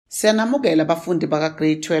Siyanamukela abafundi baka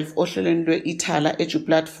grade 12 ohlelweni lwe-Ithala Edu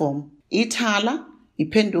Platform. Ithala,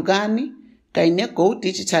 iPhendukani kanye neGo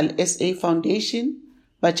Digital SA Foundation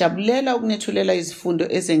bajabulela ukunethulela izifundo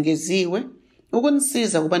ezengeziwe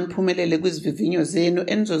ukunisiza kuba niphumelele kwizivivinyo zenu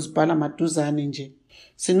enizozibhala maduzane nje.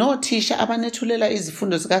 Sinothisha abanethulela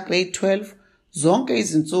izifundo zika grade 12 zonke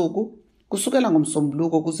izinsuku kusukela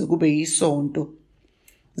ngoMsombuluko kuze kube yiSonto.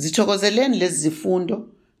 Zithokozeleni lezi zifundo.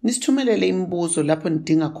 Nisithumelele imibuzo lapho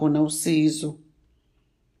nidinga khona usizo.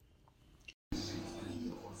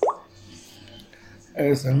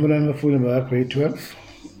 Sanibonani bafundi ba grade 12.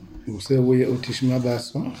 Usekuye uThisha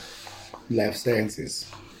Mabaso, Life Sciences.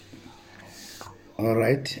 All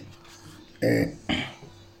right.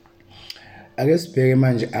 Ake sibheke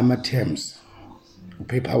manje ama-terms.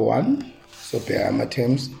 Paper 1, so bheka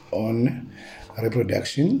ama-terms on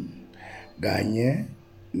reproduction kanye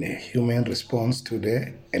human response to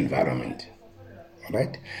the environment. All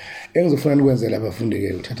right. Engizofuna nikwenzela abafundi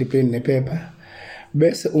ke uthatha ipeni nephepha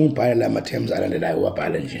bese ungibhala lama terms alandelayo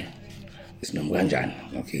uwabhala nje. Isinoma kanjani,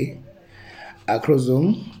 okay?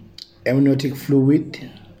 Acrosome, amniotic fluid,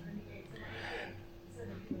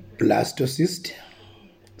 blastocyst,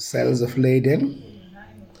 cells of Leyden,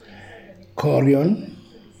 chorion,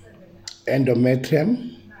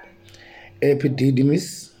 endometrium,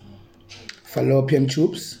 epididymis, fallopian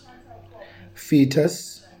tubes,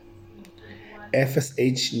 fetus,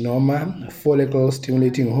 FSH normal, follicle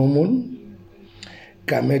stimulating hormone,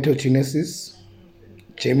 gametogenesis,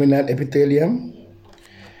 germinal epithelium,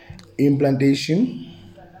 implantation,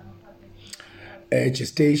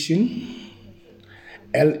 gestation,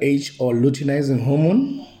 LH or luteinizing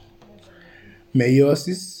hormone,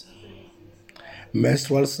 meiosis,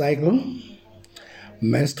 menstrual cycle,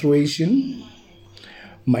 menstruation,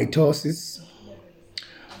 mitosis,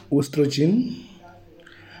 estrogen,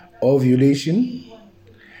 ovulation,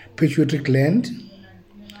 pituitary gland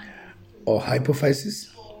or hypophysis,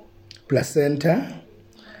 placenta,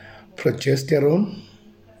 progesterone,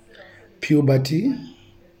 puberty,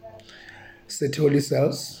 Sertoli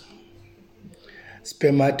cells,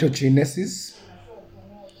 spermatogenesis,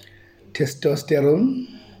 testosterone,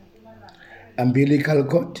 umbilical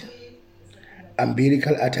cord,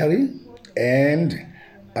 umbilical artery, and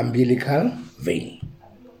umbilical vein.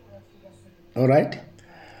 All right.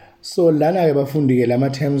 So lana ke bafundi ke lama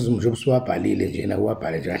terms njobe siwabhalile nje na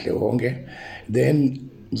uwabhale nje kahle wonke. Then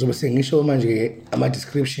ngizobe sengisho manje ke ama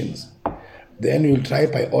descriptions. Then you'll try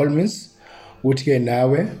by all means ukuthi ke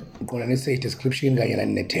nawe uqondanise i-description kanye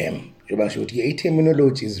ne term. Njoba ngisho ukuthi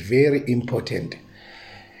i-terminology is very important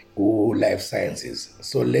ku life sciences.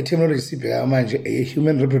 So le terminology sibheka manje a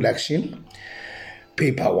human reproduction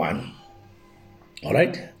paper 1. All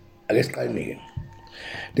right? Let's try again.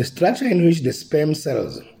 The structure in which the sperm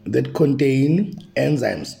cells that contain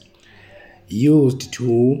enzymes used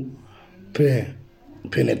to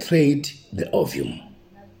penetrate the ovum.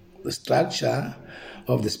 The structure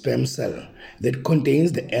of the sperm cell that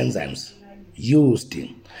contains the enzymes used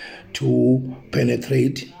to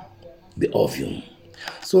penetrate the ovum.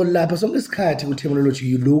 So lapha sonke isikhathi ku terminology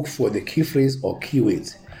you look for the key phrase or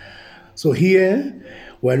keywords. So here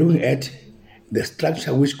we're looking at the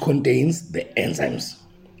structure which contains the enzymes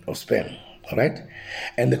of sperm, all right?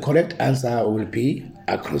 And the correct answer will be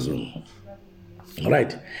acrosome, all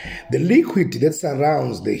right? The liquid that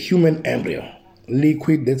surrounds the human embryo,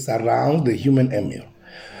 liquid that surrounds the human embryo.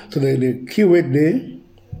 So the keyword there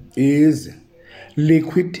is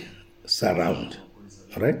liquid surround,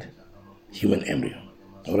 all right? Human embryo,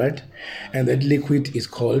 all right? And that liquid is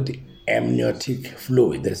called amniotic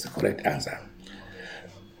fluid. That's the correct answer.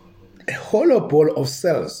 A hollow ball of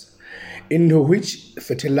cells into which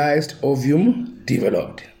fertilized ovum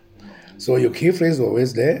developed. So your key phrase is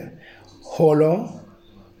always there, hollow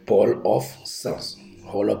ball of cells,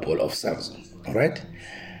 hollow ball of cells, all right?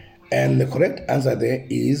 And the correct answer there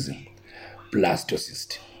is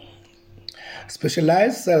blastocyst.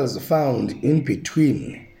 Specialized cells found in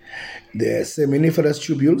between the seminiferous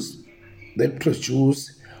tubules that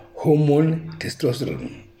produce hormone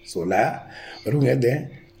testosterone. So la, we're looking at the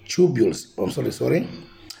tubules,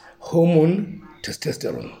 hormone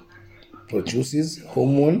testosterone, produces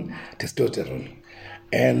hormone testosterone,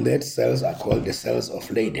 and that cells are called the cells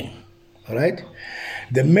of Leyden, all right?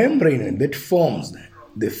 The membrane that forms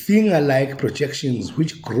the finger-like projections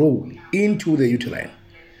which grow into the uterine,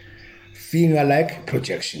 finger-like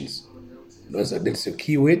projections, that's a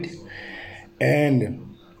keyword,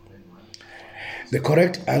 and the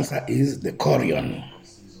correct answer is the chorion.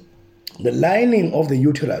 The lining of the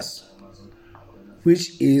uterus,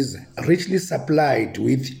 which is richly supplied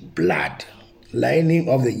with blood, lining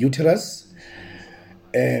of the uterus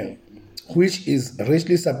which is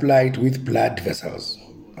richly supplied with blood vessels.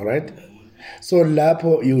 All right. So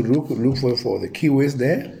lapo, you look for the keywords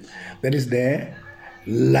there. That is the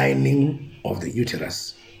lining of the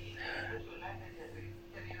uterus,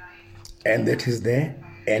 and that is the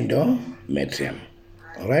endometrium.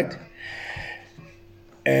 All right.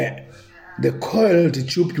 The coiled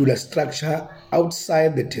tubular structure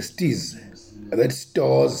outside the testes that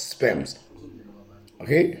stores sperms.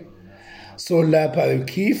 Okay. So lapha, the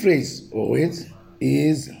key phrase always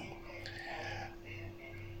is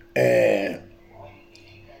the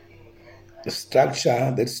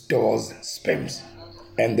structure that stores sperms,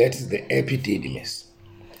 and that is the epididymis.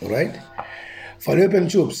 All right. Fallopian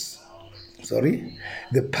tubes,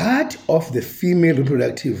 the part of the female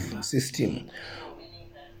reproductive system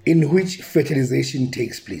in which fertilization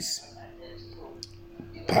takes place.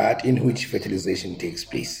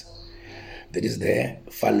 That is the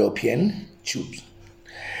fallopian tubes.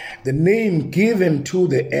 The name given to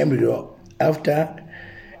the embryo after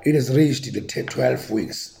it has reached the 12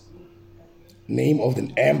 weeks. Name of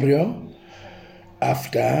the embryo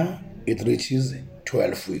after it reaches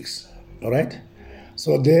 12 weeks. All right.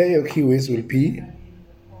 So there your keywords will be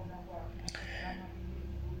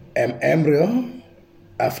embryo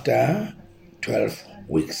after 12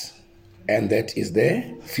 weeks, and that is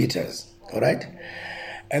the fetus. All right.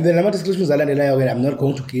 And then I'm not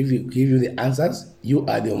going to give you the answers. You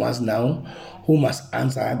are the ones now who must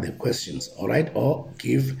answer the questions. All right, or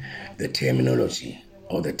give the terminology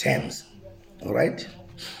or the terms. All right.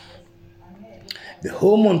 The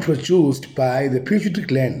hormone produced by the pituitary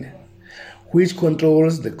gland, which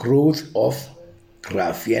controls the growth of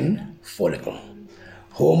Graafian follicle.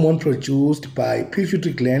 Hormone produced by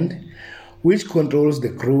pituitary gland, which controls the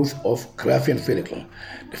growth of Graafian follicle.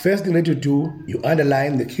 The first thing that you do, you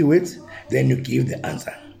underline the keywords, then you give the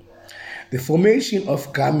answer. The formation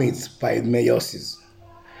of gametes by meiosis.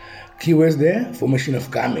 Keywords there, formation of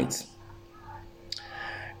gametes.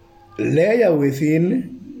 Layer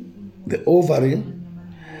within the ovary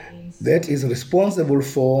that is responsible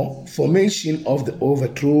for formation of the ova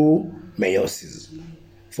through meiosis.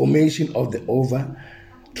 Formation of the ova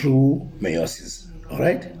through meiosis. All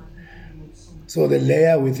right? So the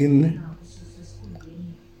layer within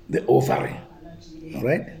the ovary. All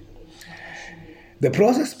right? The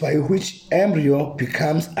process by which embryo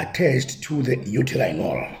becomes attached to the uterine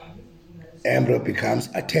wall. Embryo becomes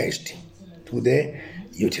attached to the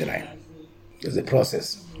uterine. There's a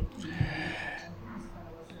process.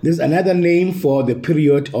 There's another name for the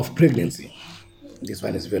period of pregnancy. This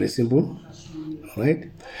one is very simple. All right?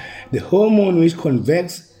 The hormone which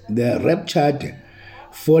converts the ruptured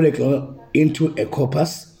follicle into a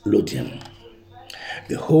corpus luteum.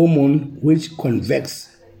 The hormone which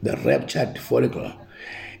converts the ruptured follicle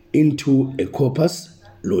into a corpus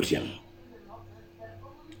luteum.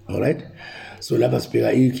 All right? So lapha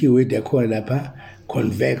sibheka i-keyword yakhona lapha,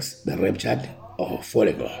 converts the ruptured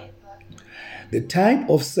follicle. The type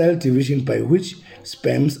of cell division by which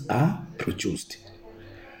sperms are produced.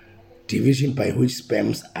 Division by which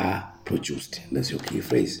sperms are produced. That's your key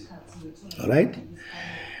phrase. All right?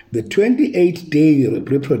 The 28-day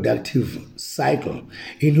reproductive cycle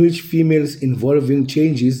in which females involving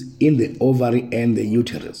changes in the ovary and the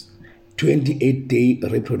uterus. 28-day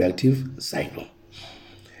reproductive cycle.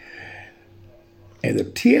 And the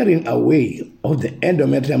tearing away of the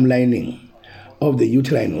endometrium lining of the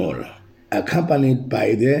uterine wall, accompanied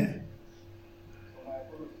by the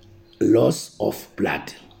loss of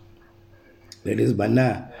blood. That is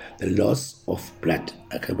the loss of blood,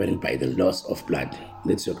 accompanied by the loss of blood.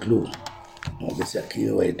 That's your clue, or that's your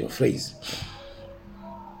keyword or phrase.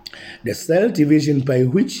 The cell division by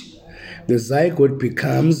which the zygote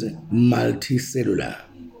becomes multicellular.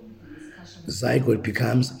 Zygote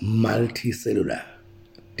becomes multicellular.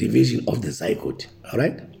 Division of the zygote, all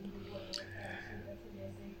right?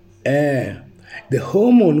 The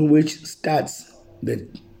hormone which starts the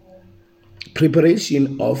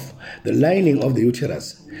preparation of the lining of the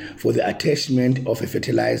uterus for the attachment of a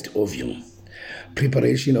fertilized ovum.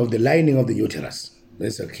 Preparation of the lining of the uterus.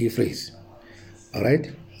 That's a key phrase. All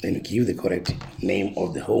right? Then you give the correct name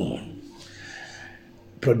of the hormone.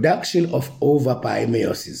 Production of ova by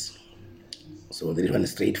meiosis. So this one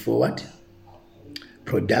is straightforward.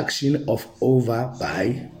 Production of ova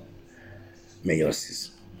by meiosis.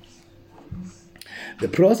 The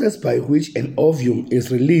process by which an ovum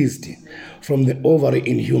is released from the ovary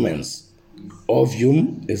in humans.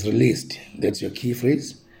 Ovum is released. That's your key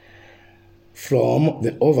phrase. From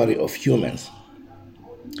the ovary of humans.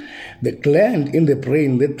 The gland in the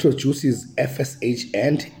brain that produces FSH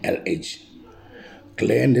and LH.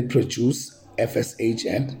 Gland that produces FSH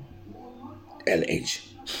and LH.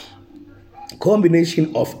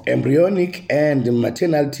 Combination of embryonic and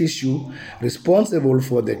maternal tissue responsible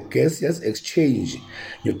for the gaseous exchange,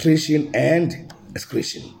 nutrition, and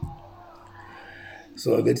excretion.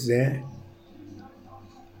 So that's the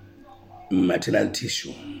maternal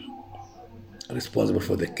tissue responsible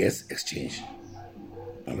for the gas exchange.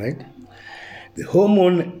 All right? The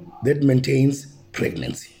hormone that maintains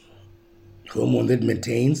pregnancy. Hormone that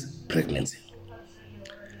maintains pregnancy.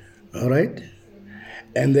 All right?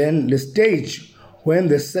 And then the stage when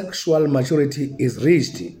the sexual maturity is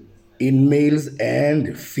reached in males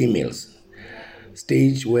and females.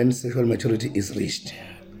 Stage when sexual maturity is reached.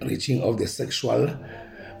 Reaching of the sexual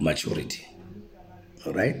maturity.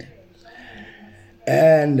 All right?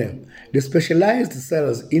 And the specialized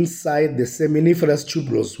cells inside the seminiferous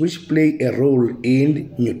tubules which play a role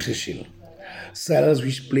in nutrition. Cells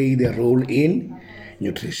which play the role in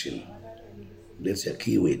nutrition. That's a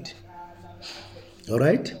key word. All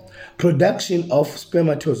right? Production of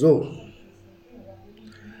spermatozoa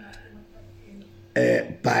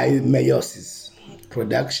by meiosis.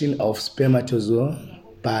 Production of spermatozoa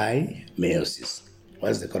by meiosis.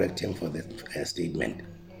 What's the correct term for that statement?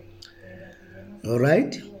 All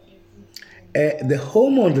right? The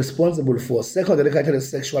hormone responsible for secondary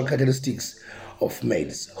sexual characteristics of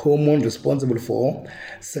males. Hormone responsible for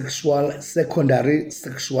secondary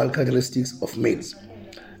sexual characteristics of males.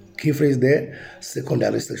 Key phrase there,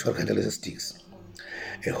 secondary sexual characteristics.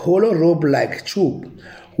 A hollow robe-like tube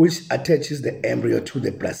which attaches the embryo to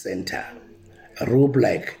the placenta. A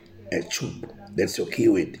robe-like tube, that's your key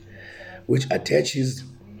word, which attaches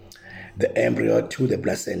the embryo to the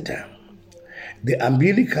placenta. The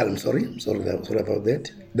umbilical, sorry about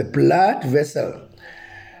that. The blood vessel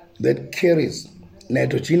that carries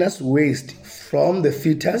nitrogenous waste from the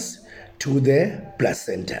fetus to the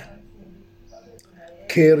placenta.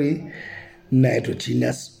 Carry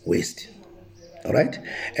nitrogenous waste. All right?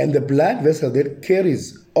 And the blood vessel that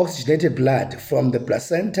carries oxygenated blood from the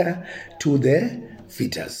placenta to the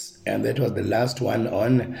fetus. And that was the last one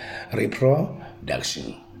on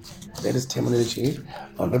reproduction. That is terminology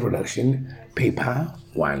on reproduction, paper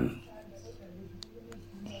 1.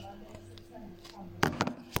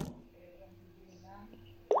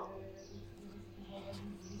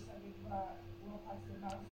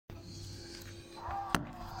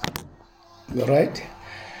 All right.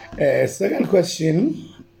 Second question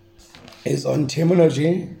is on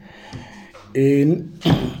terminology in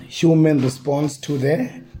human response to the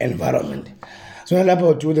environment. So I'll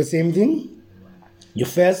about do the same thing. You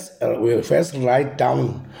will first write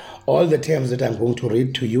down all the terms that I'm going to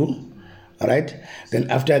read to you. All right. Then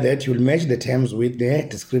after that, you'll match the terms with the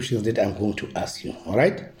descriptions that I'm going to ask you. All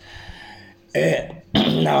right.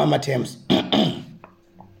 Now my terms.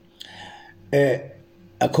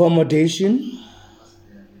 Accommodation,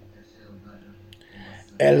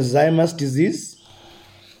 Alzheimer's disease,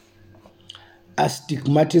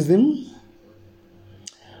 astigmatism,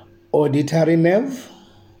 auditory nerve,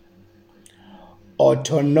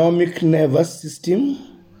 autonomic nervous system,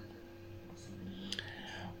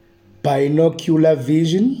 binocular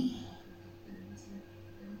vision,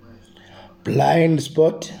 blind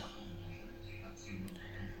spot,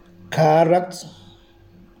 cataracts,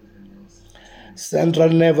 central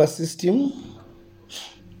nervous system,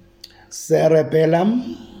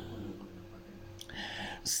 cerebellum,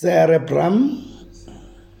 cerebrum,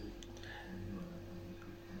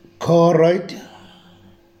 choroid,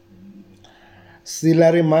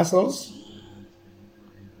 ciliary muscles,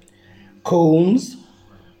 cones,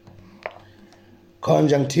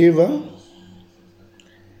 conjunctiva,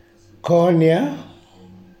 cornea,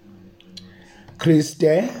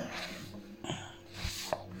 cristae,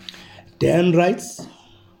 dendrites,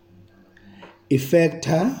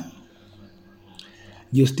 effector,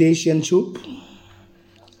 eustachian tube,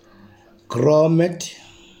 grommet,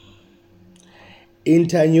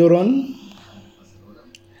 interneuron,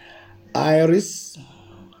 iris,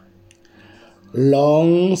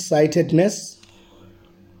 long-sightedness,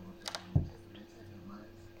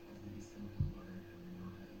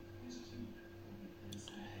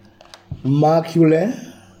 macula,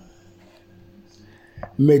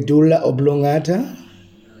 medulla oblongata,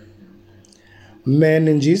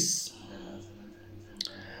 meninges,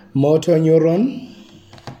 motor neuron,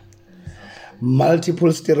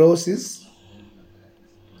 multiple sclerosis,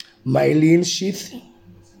 myelin sheath,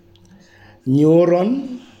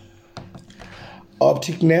 neuron,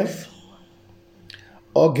 optic nerve,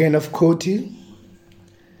 organ of Corti,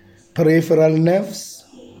 peripheral nerves,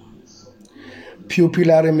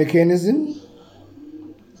 pupillary mechanism,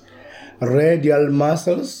 radial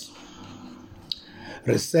muscles,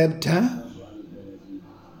 receptor,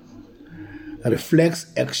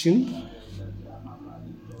 reflex action,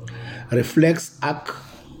 reflex arc,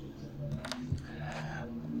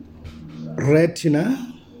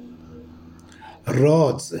 retina,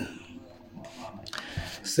 rods,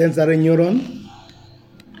 sensory neuron,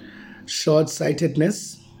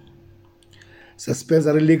 short-sightedness,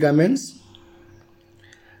 suspensory ligaments,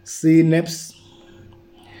 synapse,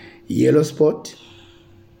 yellow spot.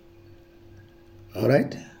 All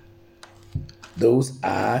right? Those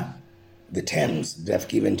are the terms that I've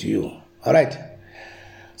given to you. All right?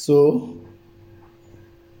 So,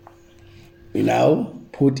 we now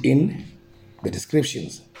put in the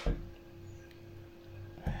descriptions.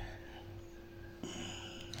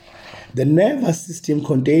 The nervous system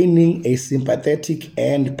containing a sympathetic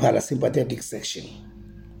and parasympathetic section.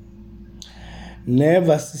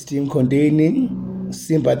 Nervous system containing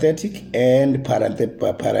sympathetic and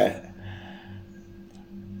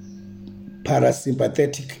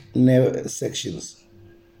parasympathetic nerve sections.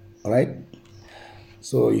 All right?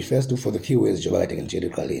 So you first look for the keywords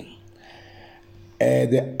geographically.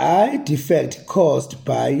 The eye defect caused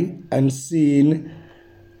by unseen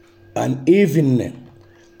uneven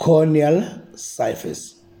corneal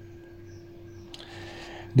surface.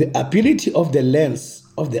 The ability of the lens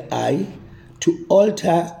of the eye to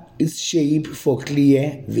alter its shape for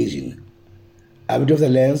clear vision. Ability of the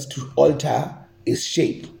lens to alter its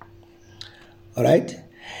shape. All right?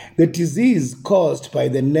 The disease caused by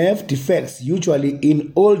the nerve defects, usually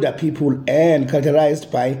in older people and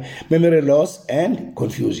characterized by memory loss and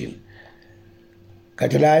confusion.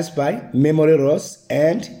 Characterized by memory loss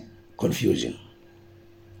and confusion.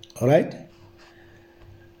 All right?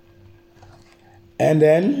 And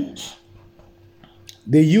then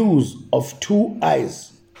the use of two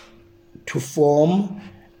eyes to form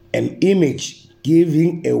an image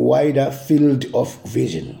giving a wider field of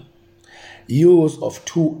vision. Use of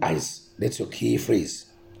two eyes. That's your key phrase.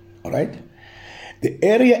 All right? The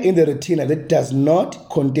area in the retina that does not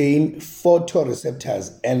contain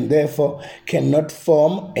photoreceptors and therefore cannot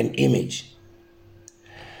form an image.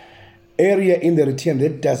 Area in the retina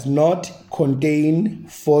that does not contain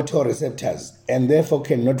photoreceptors and therefore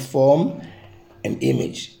cannot form an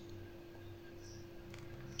image.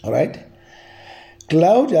 All right?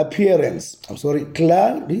 Cloudy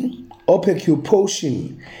opaque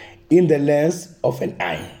portion in the lens of an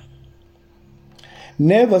eye.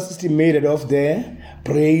 Nervous system made of the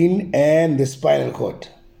brain and the spinal cord.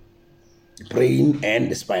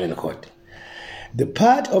 The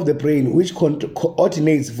part of the brain which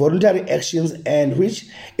coordinates voluntary actions and which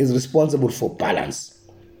is responsible for balance.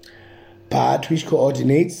 Part which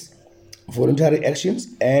coordinates voluntary actions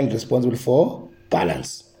and responsible for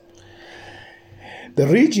balance. The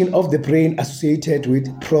region of the brain associated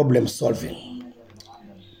with problem solving.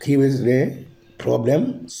 Key is there,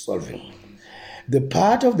 problem solving. The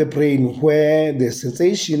part of the brain where the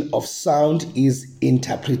sensation of sound is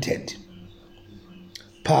interpreted.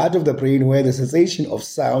 Part of the brain where the sensation of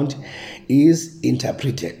sound is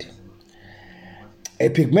interpreted. A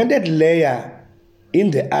pigmented layer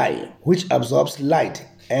in the eye which absorbs light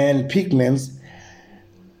and pigments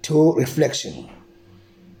to reflection.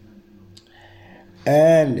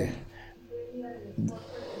 And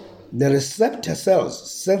the receptor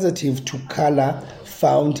cells sensitive to color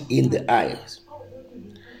found in the eyes.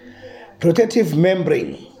 Protective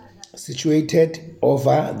membrane situated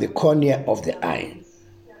over the cornea of the eye.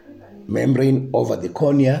 Membrane over the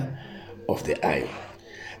cornea of the eye.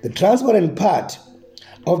 The transparent part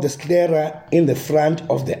of the sclera in the front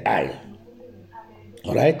of the eye.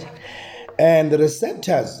 All right? And the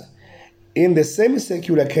receptors in the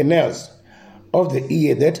semicircular canals of the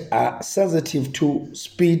ear that are sensitive to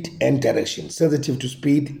speed and direction. Sensitive to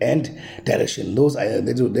speed and direction.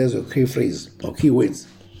 There's a key phrase or key words.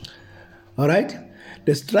 All right?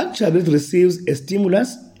 The structure that receives a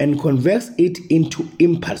stimulus and converts it into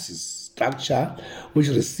impulses. Structure which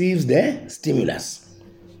receives the stimulus.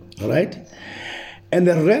 All right? And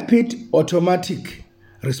the rapid automatic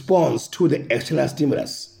response to the external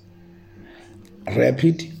stimulus.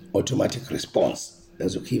 Rapid automatic response.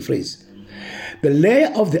 That's a key phrase. The layer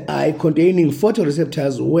of the eye containing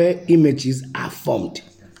photoreceptors where images are formed.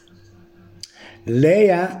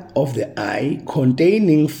 Layer of the eye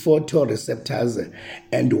containing photoreceptors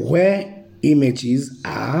and where images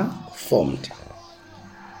are formed.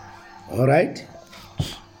 All right?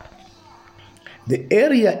 The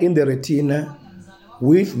area in the retina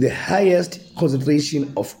with the highest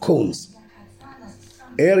concentration of cones.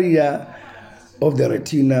 Area of the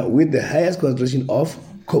retina with the highest concentration of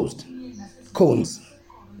cones.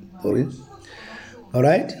 All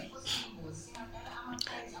right?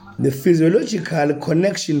 the physiological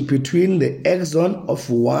connection between the axon of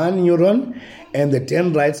one neuron and the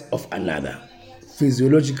dendrites of another.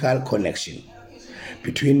 Physiological connection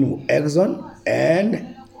between axon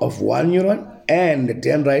and of one neuron and the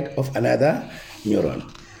dendrite of another neuron.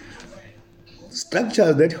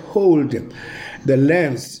 Structures that hold the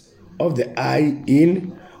lens of the eye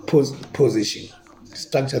in position.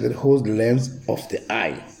 Structure that holds the lens of the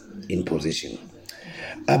eye in position.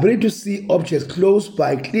 Ability to see objects close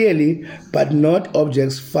by clearly, but not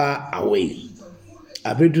objects far away.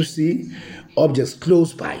 Ability to see objects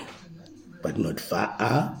close by, but not far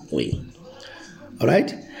away. All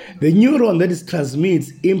right? The neuron that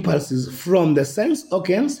transmits impulses from the sense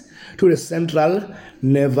organs to the central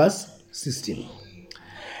nervous system.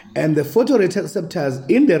 And the photoreceptors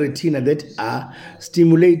in the retina that are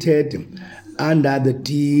stimulated under the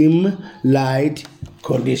dim light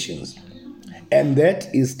conditions. And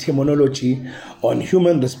that is terminology on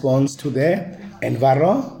human response to the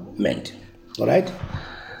environment. All right?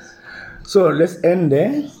 So let's end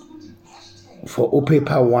there for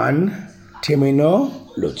paper 1,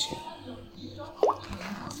 terminology.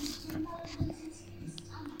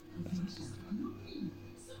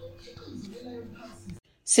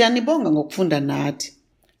 Siyanibonga ngokufunda nathi.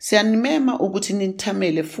 Siyanimema ukuthi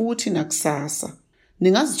nithamele futhi nakusasa.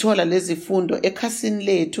 Ningazithola lezi zifundo ekhasini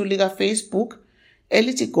lethu lika Facebook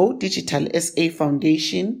elithi Go Digital SA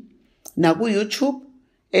Foundation na ku YouTube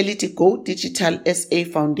elithi Go Digital SA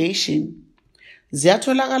Foundation.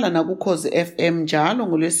 Ziyatholakala na ku Khosi FM njalo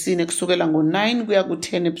ngoLwesine kusukela ngo9 kuya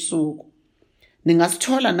ku10 ebusuku.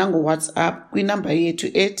 Ningasithola nango WhatsApp kwinamba yethu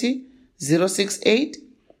ethi 068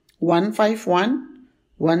 151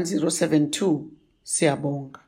 1072. Siyabonga.